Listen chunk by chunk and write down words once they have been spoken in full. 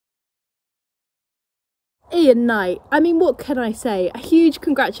Ian Knight, I mean, what can I say? A huge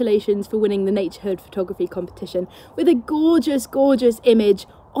congratulations for winning the Naturehood photography competition with a gorgeous, gorgeous image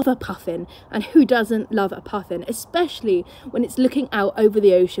of a puffin. And who doesn't love a puffin, especially when it's looking out over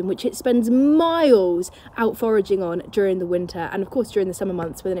the ocean, which it spends miles out foraging on during the winter and of course during the summer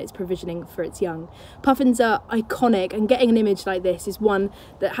months when it's provisioning for its young. Puffins are iconic, and getting an image like this is one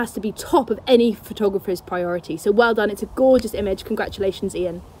that has to be top of any photographer's priority. So well done, it's a gorgeous image. Congratulations,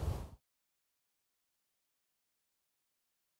 Ian.